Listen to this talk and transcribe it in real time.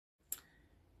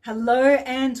Hello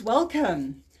and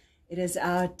welcome. It is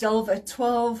our Delve at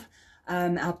 12,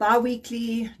 our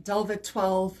bi-weekly Delve at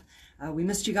 12. We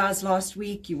missed you guys last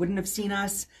week. You wouldn't have seen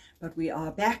us, but we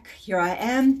are back. Here I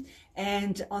am.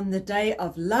 And on the day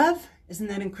of love, isn't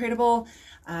that incredible?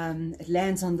 It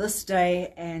lands on this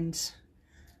day, and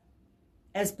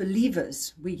as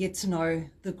believers, we get to know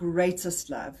the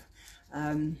greatest love.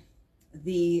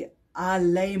 The I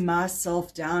lay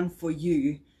myself down for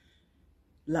you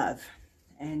love.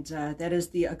 And that is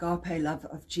the agape love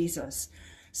of Jesus.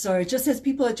 So just as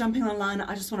people are jumping online,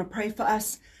 I just want to pray for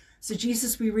us. So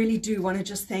Jesus, we really do want to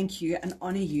just thank you and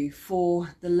honor you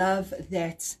for the love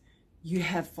that you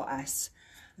have for us.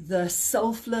 The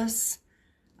selfless,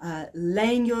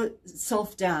 laying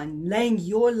yourself down, laying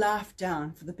your life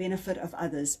down for the benefit of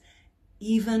others,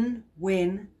 even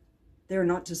when they're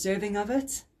not deserving of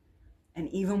it, and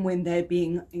even when they're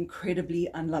being incredibly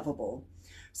unlovable.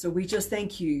 So we just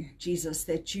thank you, Jesus,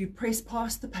 that you press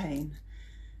past the pain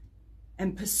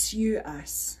and pursue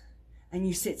us. And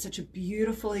you set such a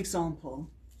beautiful example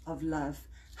of love.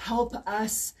 Help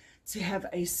us to have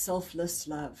a selfless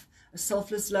love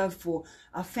for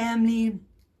our family,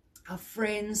 our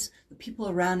friends, the people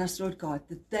around us, Lord God,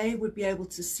 that they would be able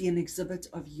to see an exhibit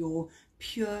of your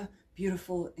pure,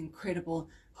 beautiful, incredible,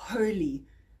 holy,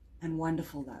 and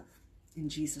wonderful love. In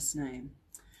Jesus' name.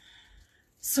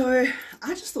 So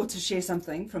I just thought to share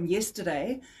something from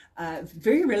yesterday,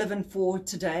 very relevant for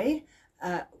today.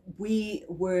 We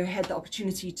had the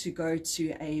opportunity to go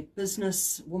to a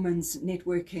business women's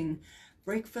networking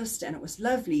breakfast, and it was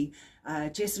lovely,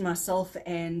 Jess and myself,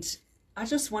 and I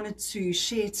just wanted to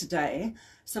share today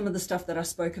some of the stuff that I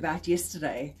spoke about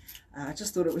yesterday. I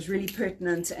just thought it was really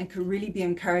pertinent and could really be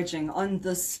encouraging on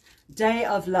this day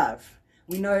of love.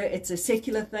 We know it's a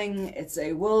secular thing, it's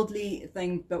a worldly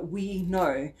thing, but we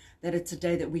know that it's a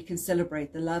day that we can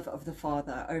celebrate the love of the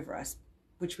Father over us,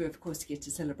 which we of course get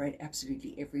to celebrate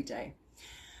absolutely every day.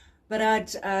 But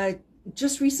I'd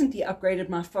just recently upgraded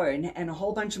my phone, and a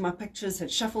whole bunch of my pictures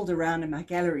had shuffled around in my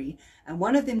gallery, and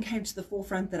one of them came to the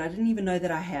forefront that I didn't even know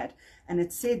that I had, and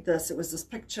it said this. It was this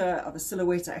picture of a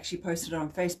silhouette. I actually posted it on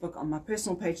Facebook on my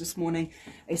personal page this morning,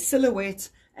 a silhouette,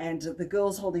 and the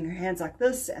girl's holding her hands like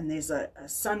this, and there's a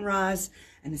sunrise,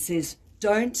 and it says,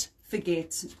 "Don't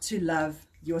forget to love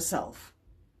yourself."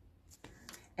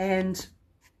 And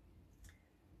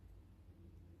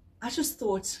I just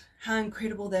thought how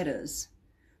incredible that is,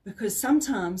 because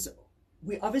sometimes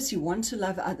we obviously want to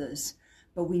love others,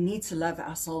 but we need to love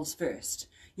ourselves first.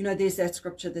 You know, there's that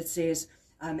scripture that says,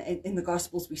 in the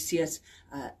Gospels we see it,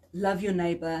 love your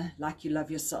neighbor like you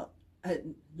love yourself.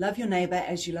 Love your neighbor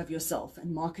as you love yourself.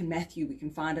 In Mark and Matthew we can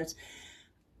find it.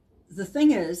 The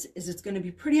thing is it's going to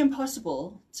be pretty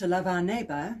impossible to love our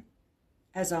neighbor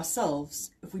as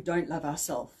ourselves if we don't love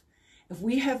ourselves. If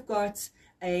we have got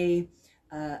a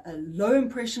low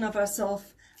impression of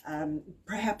ourselves,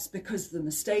 perhaps because of the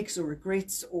mistakes or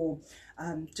regrets, or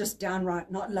just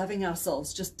downright not loving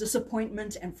ourselves, just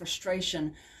disappointment and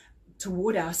frustration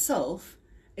toward ourselves,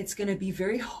 it's going to be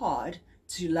very hard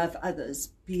to love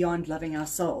others beyond loving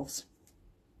ourselves.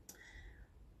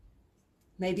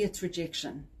 Maybe it's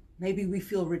rejection. Maybe we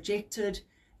feel rejected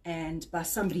and by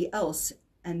somebody else,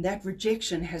 and that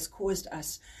rejection has caused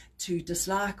us to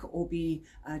dislike or be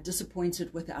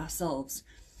disappointed with ourselves.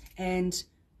 And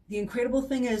the incredible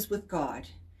thing is with God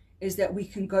is that we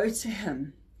can go to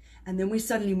him, and then we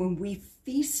suddenly, when we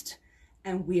feast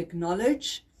and we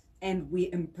acknowledge and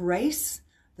we embrace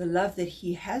the love that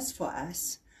he has for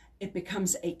us, it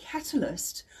becomes a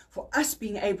catalyst for us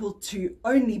being able to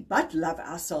only but love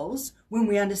ourselves when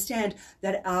we understand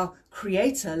that our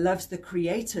Creator loves the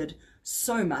created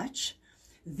so much.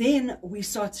 Then we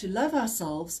start to love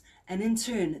ourselves, and in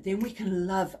turn, then we can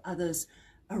love others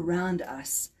around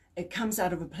us. It comes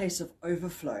out of a place of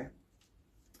overflow.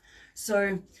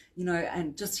 So, you know,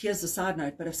 and just here's a side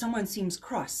note, but if someone seems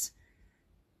cross,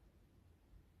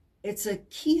 it's a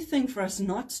key thing for us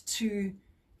not to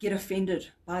get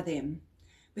offended by them,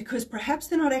 because perhaps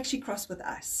they're not actually cross with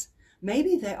us.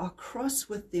 Maybe they are cross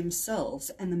with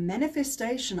themselves, and the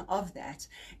manifestation of that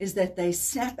is that they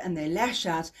snap and they lash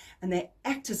out and they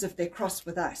act as if they're cross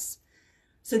with us.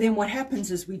 So then what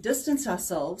happens is we distance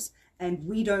ourselves, and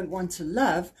we don't want to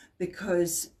love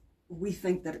because we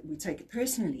think that we take it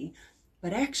personally,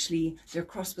 but actually they're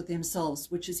cross with themselves,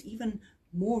 which is even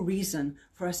more reason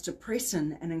for us to press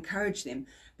in and encourage them,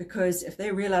 because if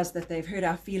they realize that they've hurt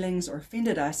our feelings or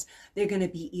offended us, they're going to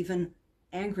be even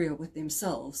angrier with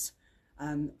themselves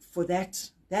for that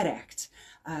act.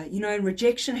 You know, and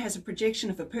rejection has a projection.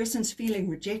 If a person's feeling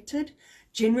rejected,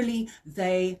 generally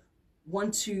they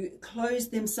want to close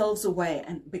themselves away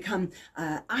and become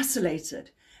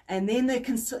isolated. And then they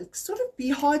can sort of be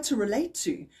hard to relate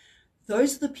to.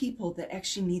 Those are the people that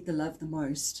actually need the love the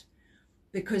most,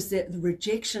 because the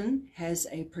rejection has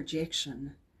a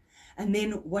projection. And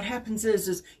then what happens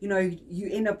is, you know, you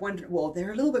end up wondering, well,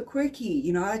 they're a little bit quirky,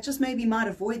 you know, I just maybe might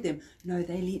avoid them. No,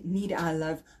 they need our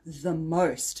love the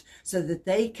most, so that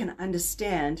they can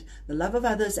understand the love of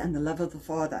others and the love of the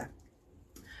Father.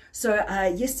 So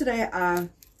yesterday,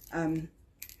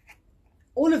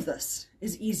 all of this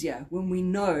is easier when we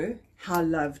know how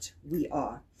loved we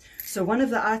are. So one of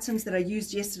the items that I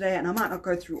used yesterday, and I might not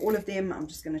go through all of them, I'm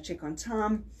just going to check on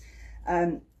time,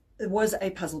 it was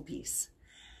a puzzle piece.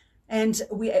 And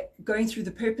we're going through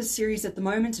the Purpose series at the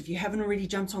moment. If you haven't already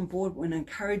jumped on board, I want to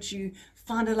encourage you,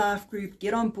 find a life group,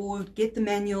 get on board, get the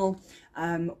manual.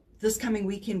 This coming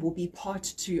weekend will be part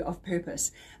 2 of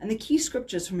Purpose. And the key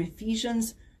scriptures from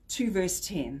Ephesians 2 verse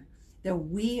 10, that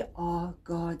we are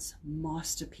God's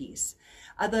masterpiece.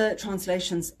 Other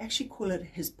translations actually call it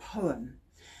his poem.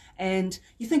 And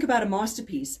you think about a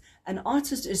masterpiece, an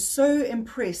artist is so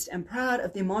impressed and proud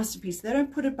of their masterpiece, they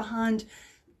don't put it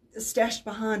stashed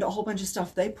behind a whole bunch of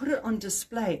stuff. They put it on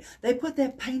display. They put their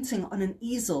painting on an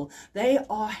easel. They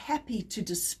are happy to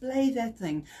display that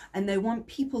thing, and they want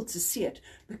people to see it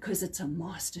because it's a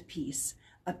masterpiece,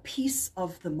 a piece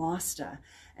of the master.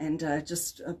 And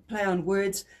just a play on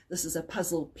words, this is a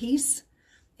puzzle piece.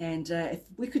 And if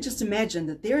we could just imagine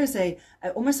that there is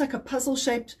almost like a puzzle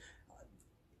shaped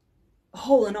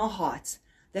hole in our hearts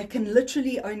that can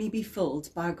literally only be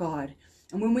filled by God.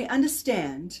 And when we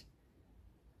understand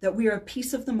that we are a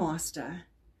piece of the master,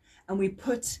 and we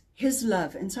put his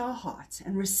love into our hearts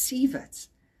and receive it,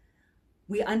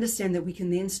 we understand that we can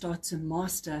then start to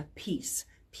master peace,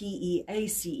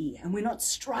 P-E-A-C-E, and we're not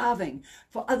striving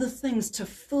for other things to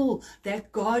fill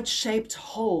that God-shaped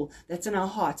hole that's in our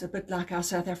heart, a bit like our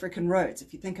South African roads.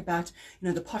 If you think about, you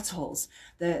know, the potholes,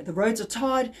 the roads are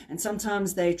tarred, and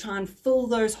sometimes they try and fill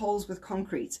those holes with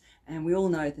concrete, and we all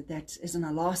know that that isn't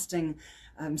a lasting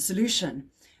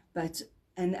solution. But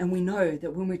And we know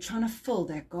that when we're trying to fill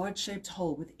that God-shaped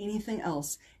hole with anything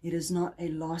else, it is not a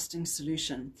lasting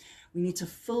solution. We need to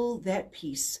fill that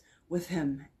piece with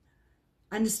him,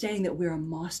 understanding that we're a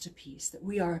masterpiece, that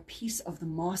we are a piece of the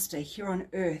master here on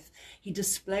earth. He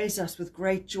displays us with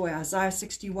great joy. Isaiah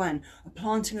 61, a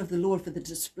planting of the Lord for the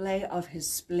display of his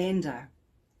splendor.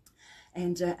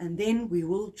 And then we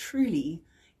will truly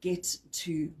get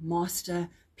to master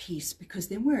peace, because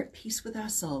then we're at peace with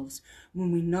ourselves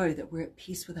when we know that we're at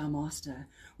peace with our master.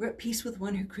 We're at peace with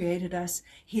one who created us.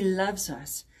 He loves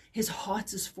us. His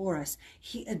heart is for us.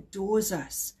 He adores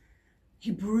us. He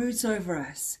broods over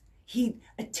us. He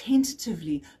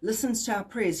attentively listens to our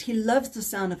prayers. He loves the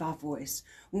sound of our voice.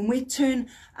 When we turn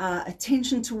our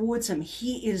attention towards him,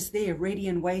 he is there ready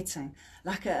and waiting,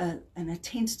 like an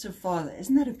attentive father.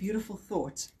 Isn't that a beautiful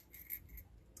thought?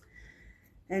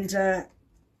 And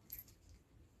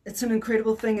it's an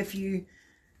incredible thing if you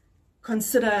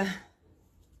consider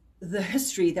the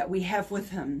history that we have with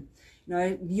him. You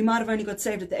know, you might have only got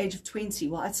saved at the age of 20.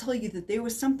 Well, I tell you that there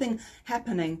was something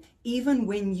happening even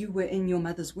when you were in your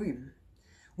mother's womb.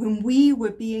 When we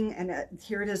were being, and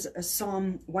here it is,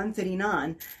 Psalm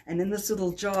 139, and in this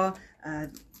little jar,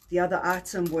 the other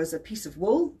item was a piece of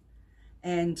wool.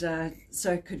 And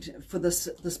so for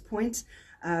this point,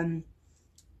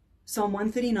 Psalm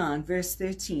 139, verse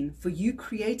 13, for you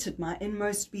created my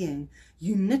inmost being.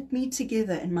 You knit me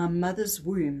together in my mother's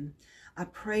womb. I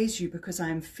praise you because I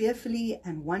am fearfully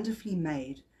and wonderfully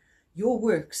made. Your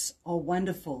works are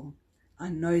wonderful. I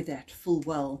know that full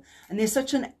well. And there's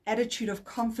such an attitude of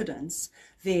confidence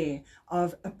there,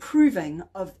 of approving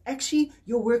of, actually,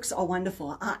 your works are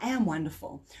wonderful. I am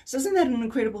wonderful. So isn't that an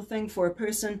incredible thing for a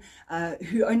person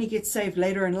who only gets saved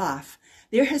later in life?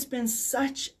 There has been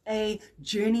such a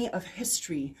journey of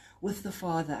history with the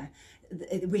Father,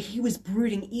 where he was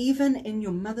brooding even in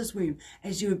your mother's womb,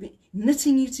 as you were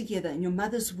knitting you together in your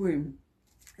mother's womb.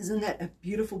 Isn't that a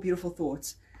beautiful, beautiful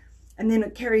thought? And then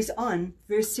it carries on,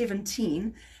 verse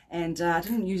 17, and I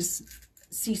didn't use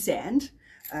sea sand.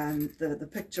 The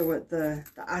picture with the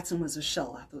item was a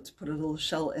shell. I thought to put a little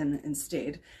shell in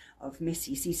instead of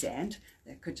messy sea sand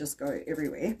that could just go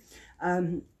everywhere.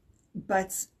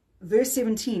 But verse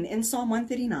 17 in Psalm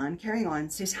 139, carrying on,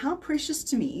 says, how precious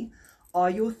to me are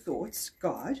your thoughts,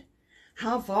 God.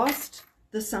 How vast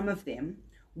the sum of them.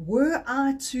 Were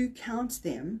I to count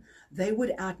them, they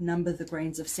would outnumber the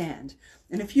grains of sand.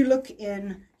 And if you look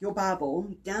in your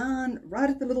Bible, down right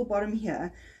at the little bottom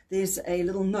here, there's a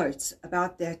little note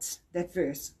about that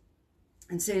verse.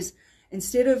 And says,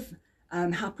 instead of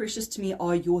how precious to me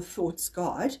are your thoughts,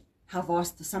 God, how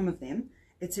vast the sum of them.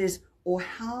 It says, or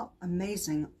how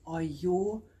amazing are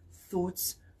your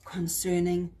thoughts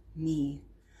concerning me.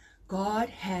 God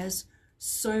has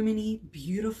so many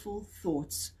beautiful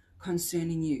thoughts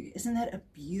concerning you. Isn't that a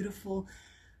beautiful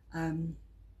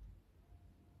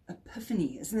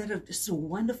epiphany? Isn't that just a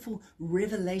wonderful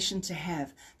revelation to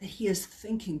have, that he is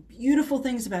thinking beautiful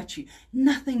things about you?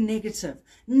 Nothing negative,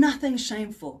 nothing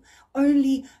shameful,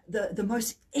 only the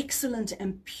most excellent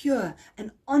and pure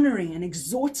and honoring and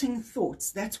exhorting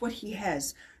thoughts. That's what he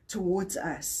has towards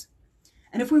us.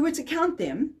 And if we were to count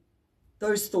them,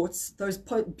 those thoughts, those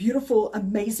beautiful,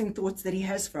 amazing thoughts that he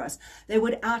has for us, they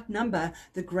would outnumber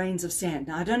the grains of sand.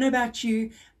 Now, I don't know about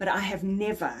you, but I have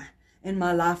never in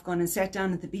my life gone and sat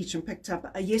down at the beach and picked up,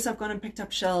 yes, I've gone and picked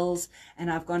up shells,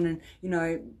 and I've gone and, you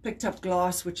know, picked up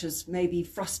glass, which is maybe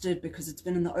frosted because it's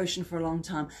been in the ocean for a long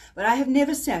time. But I have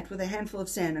never sat with a handful of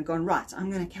sand and gone, right,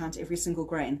 I'm going to count every single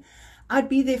grain. I'd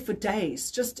be there for days,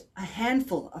 just a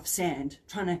handful of sand,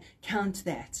 trying to count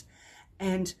that.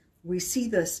 And we see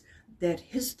this, that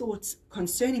his thoughts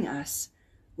concerning us,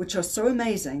 which are so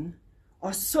amazing,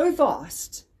 are so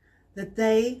vast that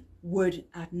they would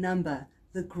outnumber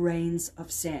the grains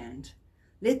of sand.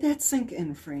 Let that sink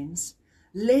in, friends.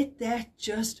 Let that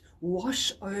just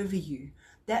wash over you.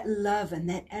 That love and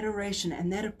that adoration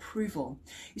and that approval.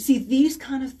 You see, these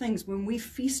kind of things, when we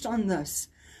feast on this,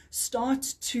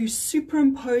 start to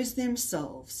superimpose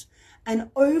themselves and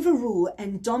overrule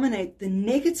and dominate the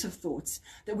negative thoughts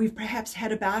that we've perhaps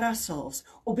had about ourselves,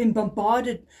 or been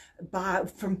bombarded by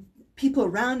from people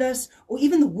around us, or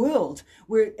even the world,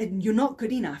 where you're not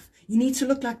good enough. You need to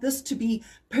look like this to be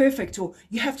perfect, or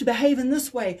you have to behave in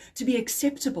this way to be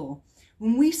acceptable.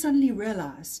 When we suddenly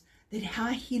realize that how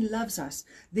he loves us,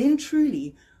 then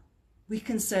truly we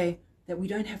can say that we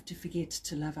don't have to forget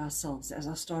to love ourselves, as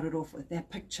I started off with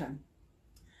that picture.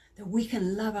 That we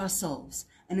can love ourselves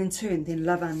and in turn then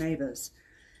love our neighbors.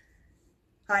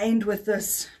 I end with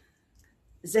this.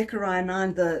 Zechariah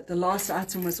 9, the last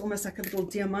item was almost like a little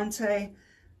diamante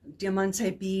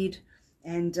bead.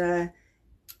 And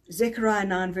Zechariah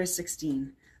 9 verse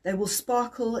 16. They will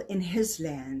sparkle in his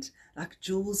land like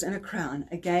jewels in a crown.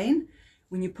 Again,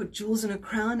 when you put jewels in a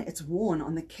crown, it's worn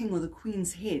on the king or the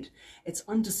queen's head. It's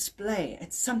on display.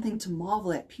 It's something to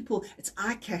marvel at. People, it's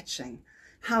eye-catching.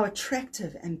 How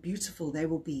attractive and beautiful they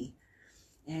will be.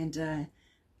 And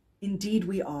indeed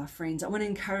we are, friends. I want to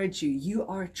encourage you. You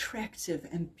are attractive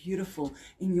and beautiful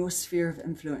in your sphere of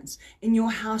influence, in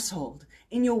your household,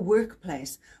 in your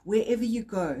workplace, wherever you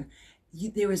go.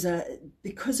 There is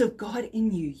because of God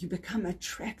in you, you become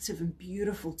attractive and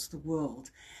beautiful to the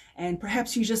world. And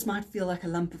perhaps you just might feel like a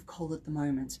lump of coal at the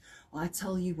moment. Well, I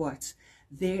tell you what,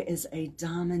 there is a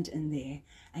diamond in there,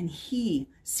 and he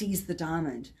sees the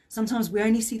diamond. Sometimes we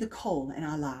only see the coal in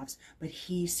our lives, but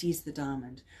he sees the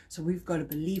diamond. So we've got to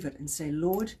believe it and say,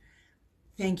 Lord,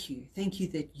 thank you. Thank you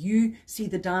that you see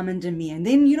the diamond in me. And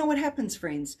then you know what happens,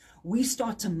 friends? We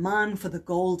start to mine for the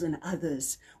gold in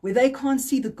others. Where they can't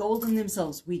see the gold in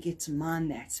themselves, we get to mine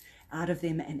that out of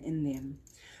them and in them.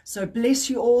 So bless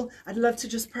you all. I'd love to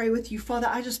just pray with you. Father,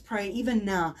 I just pray even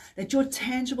now that your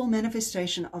tangible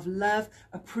manifestation of love,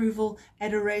 approval,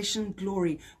 adoration,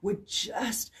 glory would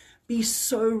just be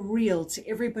so real to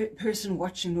every person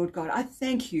watching, Lord God. I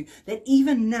thank you that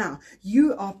even now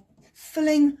you are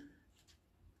filling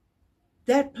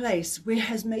that place where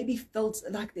has maybe felt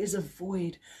like there's a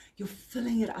void. You're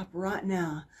filling it up right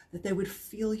now, that they would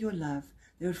feel your love,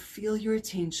 they would feel your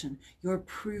attention, your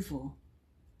approval,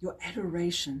 your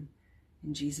adoration,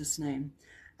 in Jesus' name.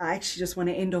 I actually just want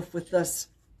to end off with this.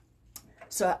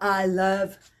 So I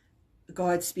love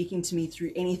God speaking to me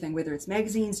through anything, whether it's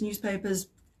magazines, newspapers,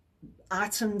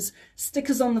 items,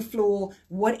 stickers on the floor,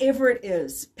 whatever it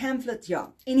is, pamphlets, yeah,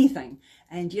 anything.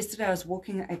 And yesterday I was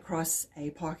walking across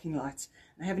a parking lot.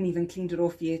 I haven't even cleaned it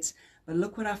off yet, but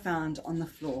look what I found on the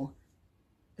floor.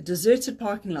 A deserted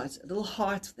parking lot, a little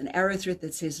heart with an arrow through it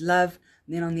that says love,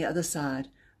 and then on the other side,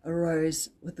 a rose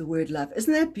with the word love.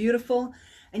 Isn't that beautiful?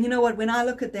 And you know what, when I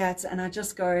look at that and I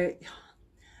just go,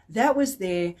 that was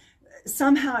there,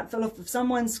 somehow it fell off of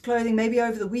someone's clothing, maybe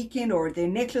over the weekend, or their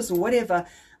necklace or whatever.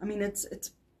 I mean, it's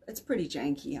pretty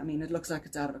janky. I mean, it looks like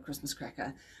it's out of a Christmas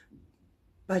cracker.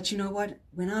 But you know what,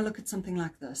 when I look at something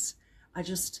like this, I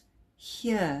just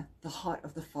hear the heart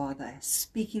of the Father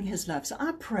speaking his love. So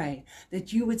I pray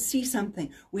that you would see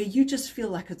something where you just feel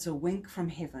like it's a wink from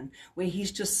heaven, where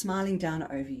he's just smiling down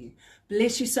over you.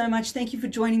 Bless you so much. Thank you for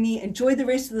joining me. Enjoy the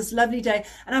rest of this lovely day.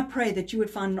 And I pray that you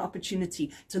would find an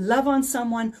opportunity to love on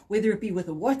someone, whether it be with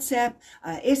a WhatsApp,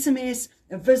 SMS,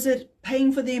 a visit,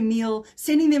 paying for their meal,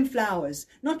 sending them flowers,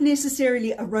 not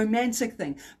necessarily a romantic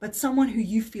thing, but someone who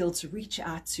you feel to reach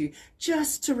out to,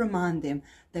 just to remind them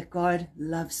that God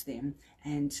loves them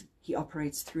and he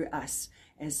operates through us.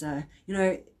 As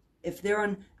if they're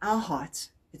on our heart,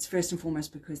 it's first and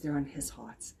foremost because they're on his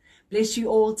heart. Bless you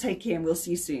all. Take care, and we'll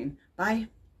see you soon. Bye.